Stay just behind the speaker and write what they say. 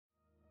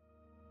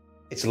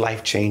It's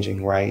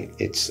life-changing, right?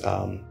 It's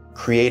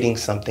creating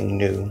something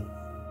new,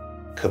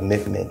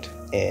 commitment,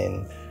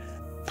 and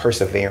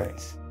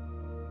perseverance.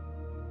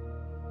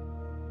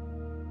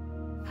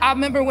 I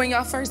remember when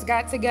y'all first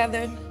got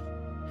together.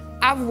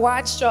 I've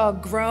watched y'all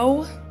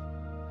grow.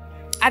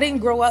 I didn't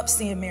grow up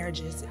seeing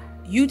marriages.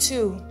 You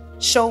two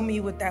show me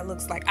what that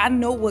looks like. I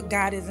know what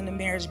God is in a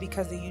marriage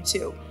because of you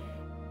two.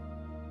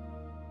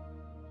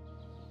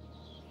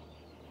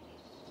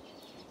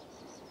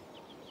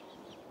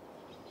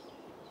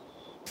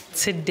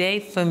 Today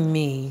for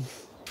me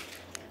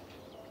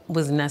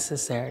was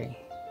necessary.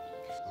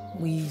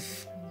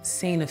 We've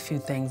seen a few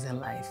things in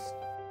life,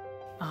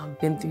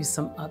 been through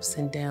some ups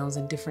and downs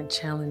and different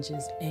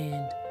challenges,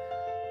 and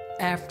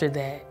after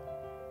that,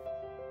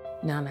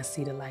 now I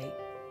see the light.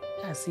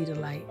 I see the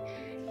light,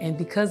 and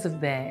because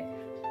of that,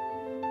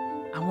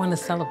 I want to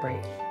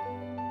celebrate.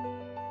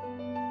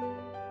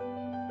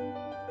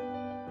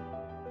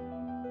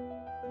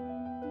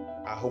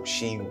 I hope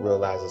she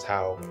realizes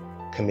how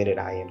committed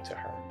I am to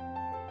her.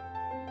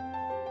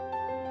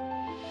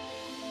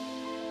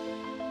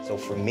 So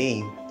for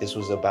me, this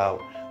was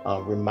about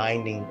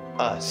reminding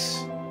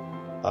us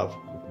of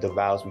the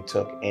vows we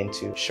took and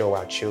to show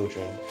our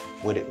children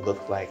what it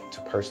looked like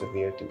to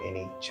persevere through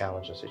any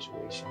challenge or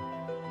situation.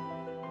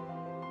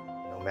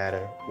 No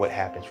matter what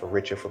happens, for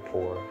richer, for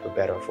poor, for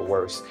better, or for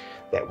worse,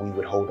 that we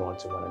would hold on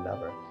to one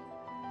another.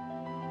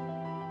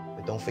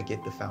 But don't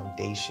forget the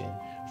foundation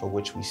for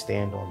which we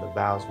stand on, the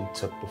vows we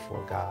took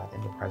before God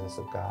in the presence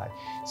of God.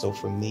 So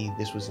for me,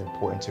 this was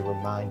important to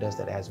remind us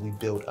that as we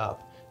build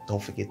up,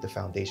 don't forget the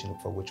foundation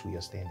for which we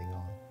are standing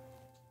on.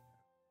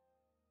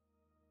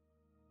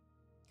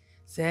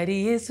 Said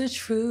he is the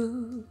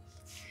truth,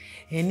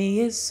 and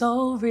he is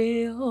so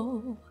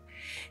real,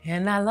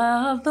 and I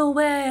love the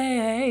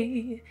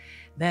way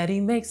that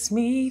he makes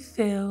me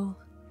feel.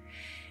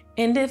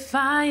 And if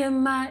I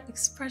am my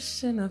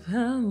expression of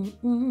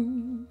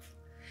him,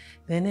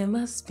 then it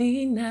must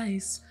be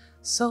nice,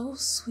 so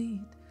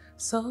sweet,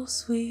 so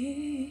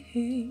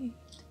sweet.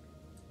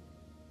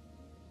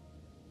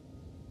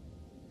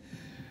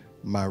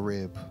 My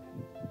rib,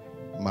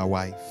 my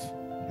wife,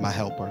 my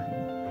helper,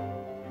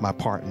 my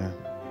partner,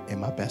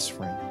 and my best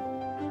friend.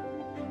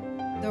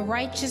 The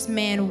righteous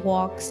man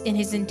walks in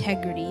his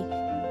integrity.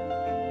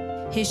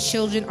 His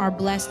children are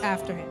blessed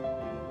after him.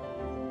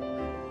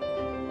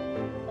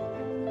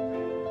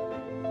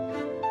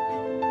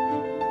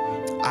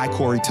 I,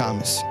 Corey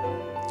Thomas,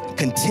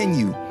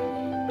 continue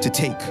to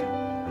take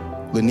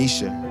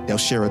Lanisha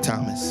Delshira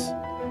Thomas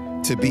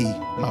to be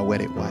my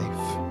wedded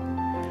wife.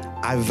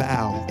 I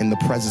vow in the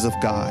presence of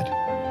God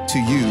to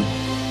you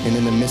and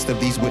in the midst of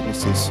these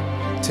witnesses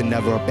to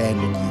never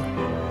abandon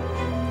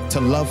you,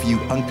 to love you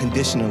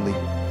unconditionally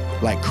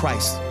like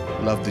Christ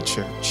loved the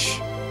church.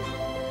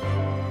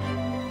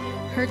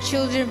 Her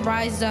children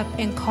rise up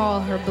and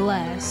call her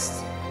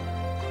blessed.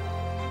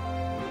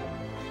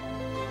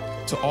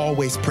 To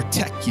always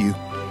protect you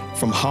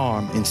from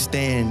harm and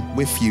stand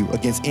with you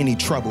against any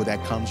trouble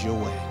that comes your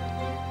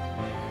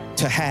way.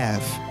 To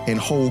have and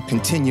hold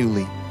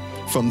continually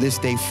from this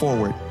day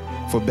forward,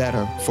 for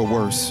better, for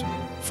worse,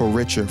 for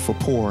richer, for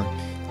poor,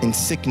 in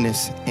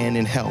sickness and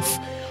in health,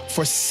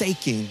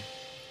 forsaking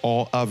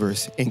all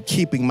others and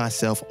keeping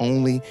myself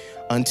only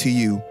unto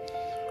you,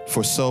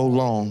 for so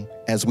long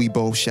as we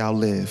both shall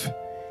live.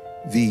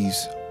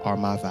 These are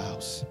my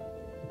vows.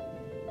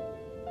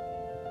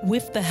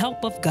 With the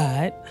help of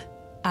God,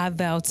 I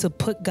vow to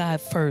put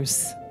God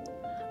first,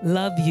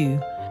 love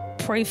you,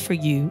 pray for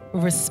you,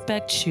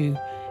 respect you,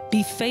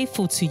 be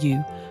faithful to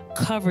you,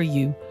 cover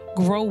you,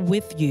 grow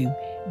with you,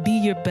 be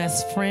your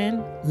best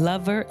friend,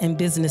 lover, and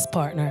business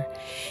partner.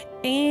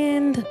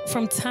 And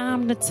from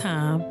time to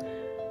time,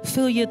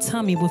 fill your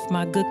tummy with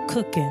my good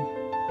cooking.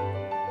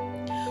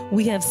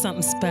 We have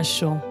something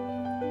special.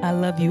 I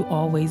love you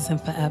always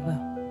and forever.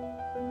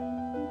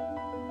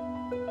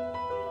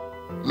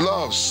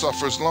 Love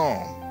suffers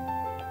long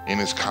and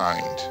is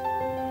kind.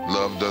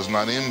 Love does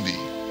not envy.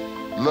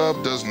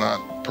 Love does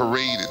not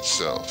parade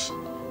itself,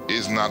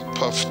 is not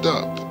puffed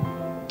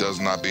up, does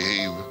not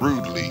behave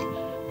rudely,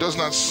 does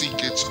not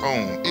seek its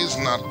own, is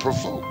not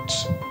provoked,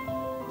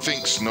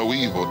 thinks no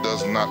evil,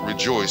 does not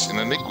rejoice in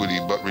iniquity,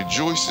 but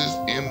rejoices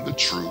in the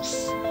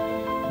truth.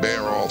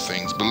 Bear all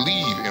things,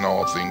 believe in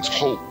all things,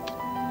 hope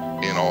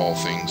in all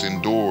things,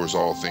 endures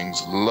all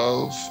things.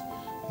 Love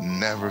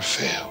never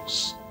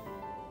fails.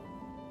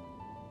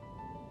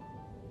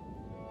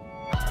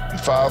 And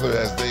Father,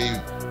 as they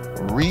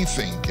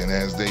rethink and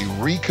as they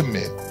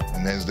recommit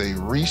and as they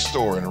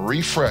restore and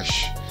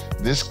refresh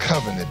this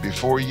covenant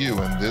before you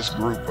and this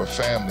group of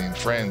family and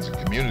friends and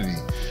community,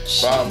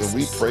 Father,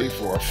 we pray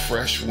for a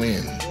fresh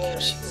wind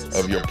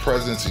of your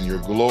presence and your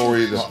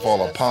glory to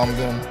fall upon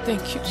them.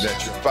 Thank you.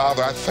 That your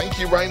Father, I thank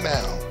you right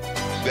now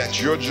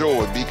that your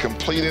joy be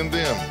complete in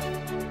them.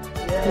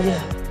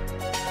 Yeah.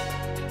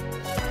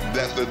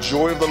 That the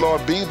joy of the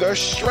Lord be their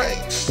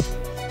strength.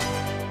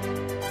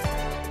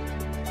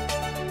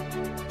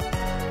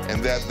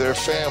 And that their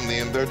family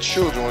and their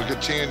children will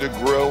continue to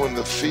grow in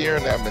the fear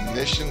and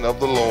admonition of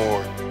the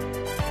Lord.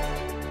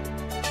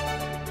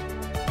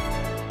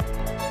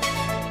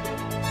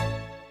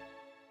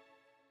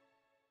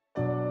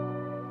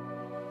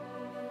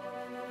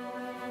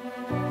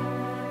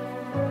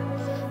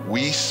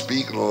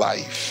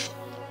 life,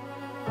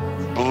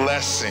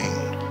 blessing,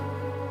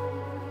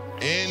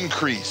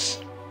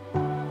 increase,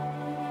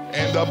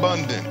 and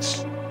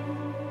abundance.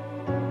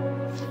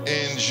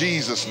 In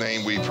Jesus'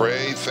 name we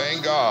pray.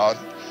 Thank God.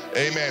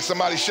 Amen.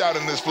 Somebody shout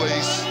in this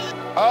place.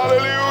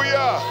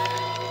 Hallelujah.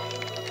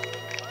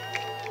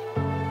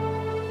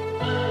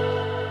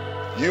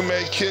 You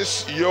may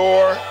kiss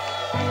your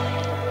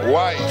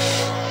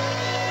wife.